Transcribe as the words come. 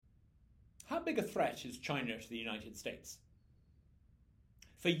how big a threat is China to the United States?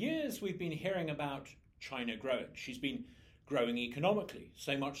 For years, we've been hearing about China growing. She's been growing economically,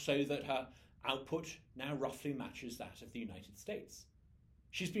 so much so that her output now roughly matches that of the United States.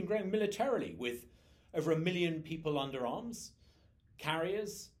 She's been growing militarily with over 1 million people under arms,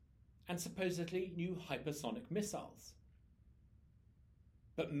 carriers, and supposedly new hypersonic missiles.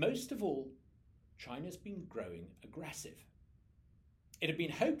 But most of all, China's been growing aggressive. It had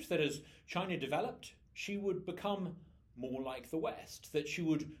been hoped that as China developed, she would become more like the West, that she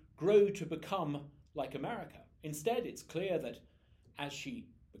would grow to become like America. Instead, it's clear that as she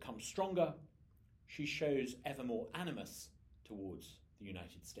becomes stronger, she shows ever more animus towards the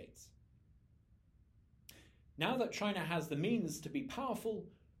United States. Now that China has the means to be powerful,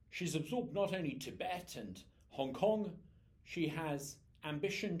 she's absorbed not only Tibet and Hong Kong, she has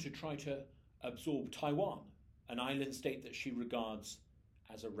ambition to try to absorb Taiwan, an island state that she regards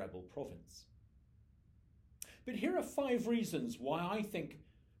as a rebel province. But here are 5 reasons why I think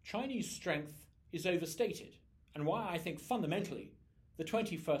Chinese strength is overstated and why I think fundamentally the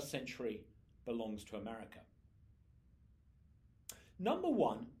 21st century belongs to America. Number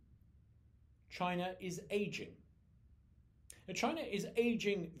 1, China is aging. Now, China is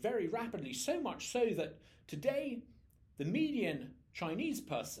aging very rapidly, so much so that today the median Chinese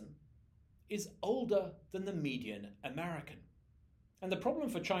person is older than the median American. And the problem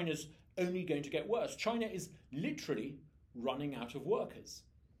for China is only going to get worse. China is literally running out of workers.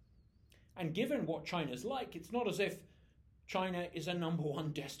 And given what China's like, it's not as if China is a number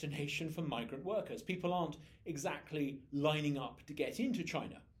 1 destination for migrant workers. People aren't exactly lining up to get into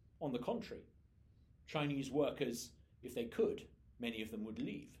China. On the contrary, Chinese workers, if they could, many of them would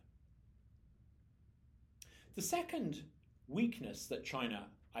leave. The second weakness that China,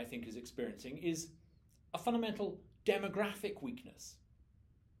 I think, is experiencing is a fundamental demographic weakness.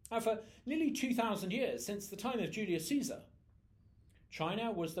 Now, for nearly 2,000 years, since the time of Julius Caesar,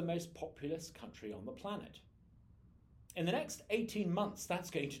 China was the most populous country on the planet. In the next 18 months,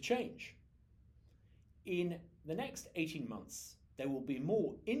 that's going to change. In the next 18 months, there will be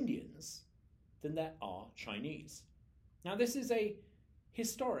more Indians than there are Chinese. Now, this is a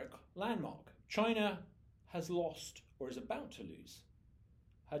historic landmark. China has lost, or is about to lose,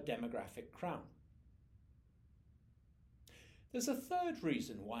 her demographic crown. There's a third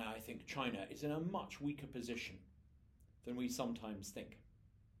reason why I think China is in a much weaker position than we sometimes think.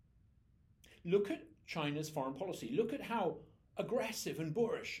 Look at China's foreign policy. Look at how aggressive and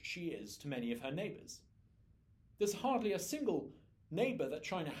boorish she is to many of her neighbours. There's hardly a single neighbour that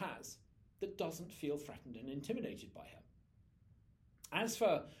China has that doesn't feel threatened and intimidated by her. As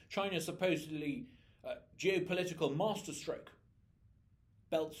for China's supposedly geopolitical masterstroke,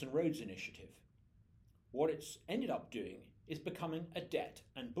 Belts and Roads Initiative, what it's ended up doing is becoming a debt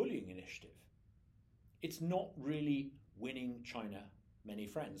and bullying initiative. It's not really winning China many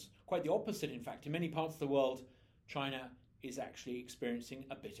friends. Quite the opposite, in fact. In many parts of the world, China is actually experiencing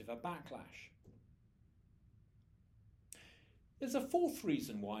a bit of a backlash. There's a fourth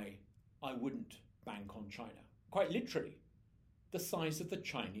reason why I wouldn't bank on China. Quite literally, the size of the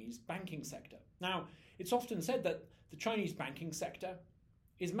Chinese banking sector. Now, it's often said that the Chinese banking sector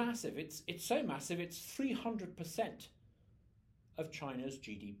is massive. It's so massive, it's 300% of China's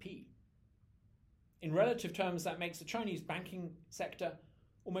GDP. In relative terms, that makes the Chinese banking sector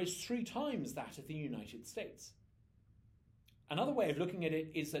almost 3 times that of the United States. Another way of looking at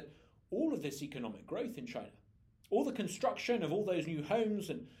it is that all of this economic growth in China, all the construction of all those new homes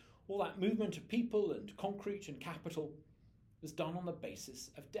and all that movement of people and concrete and capital was done on the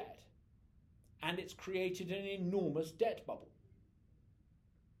basis of debt. And it's created an enormous debt bubble.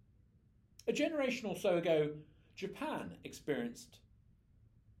 A generation or so ago, Japan experienced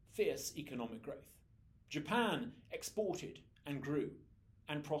fierce economic growth. Japan exported and grew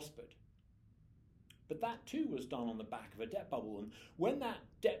and prospered. But that too was done on the back of a debt bubble. And when that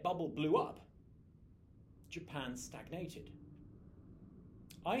debt bubble blew up, Japan stagnated.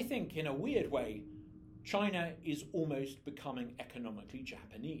 I think, in a weird way, China is almost becoming economically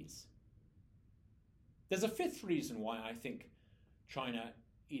Japanese. There's a fifth reason why I think China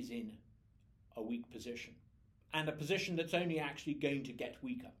is in a weak position, and a position that's only actually going to get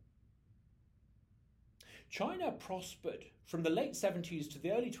weaker. China prospered from the late 70s to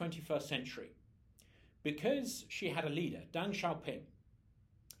the early 21st century because she had a leader, Deng Xiaoping,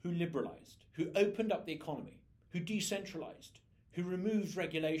 who liberalized, who opened up the economy, who decentralized, who removed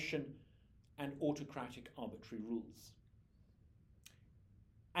regulation and autocratic arbitrary rules.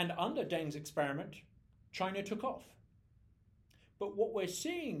 And under Deng's experiment, China took off. But what we're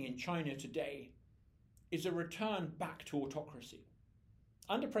seeing in China today is a return back to autocracy.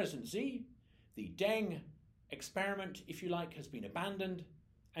 Under President Xi, The Deng experiment, if you like, has been abandoned,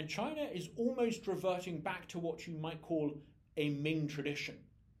 and China is almost reverting back to what you might call a Ming tradition.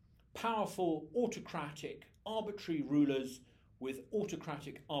 Powerful, autocratic, arbitrary rulers with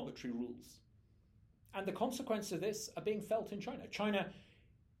autocratic, arbitrary rules. And the consequences of this are being felt in China. China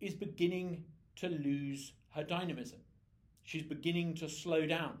is beginning to lose her dynamism. She's beginning to slow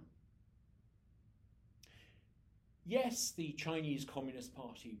down. Yes, the Chinese Communist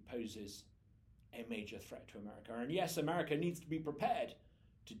Party poses a major threat to America. And yes, America needs to be prepared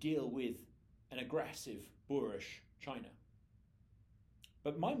to deal with an aggressive, boorish China.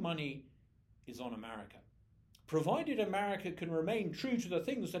 But my money is on America, provided America can remain true to the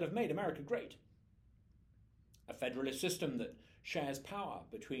things that have made America great. A federalist system that shares power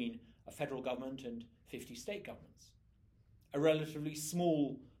between a federal government and 50 state governments. A relatively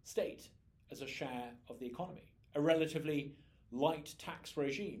small state as a share of the economy. A relatively light tax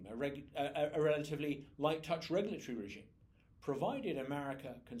regime, a relatively light touch regulatory regime, provided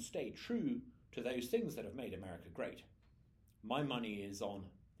America can stay true to those things that have made America great. My money is on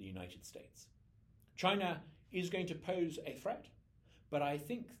the United States. China is going to pose a threat, but I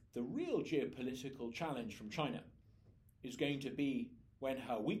think the real geopolitical challenge from China is going to be when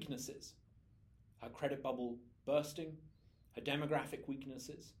her weaknesses, her credit bubble bursting, her demographic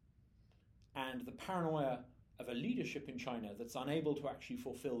weaknesses, and the paranoia of a leadership in China that's unable to actually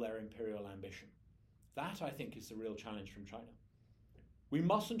fulfill their imperial ambition. That, I think, is the real challenge from China. We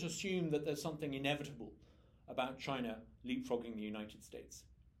mustn't assume that there's something inevitable about China leapfrogging the United States.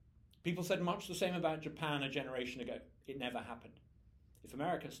 People said much the same about Japan a generation ago. It never happened. If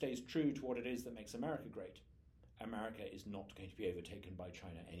America stays true to what it is that makes America great, America is not going to be overtaken by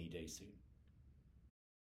China any day soon.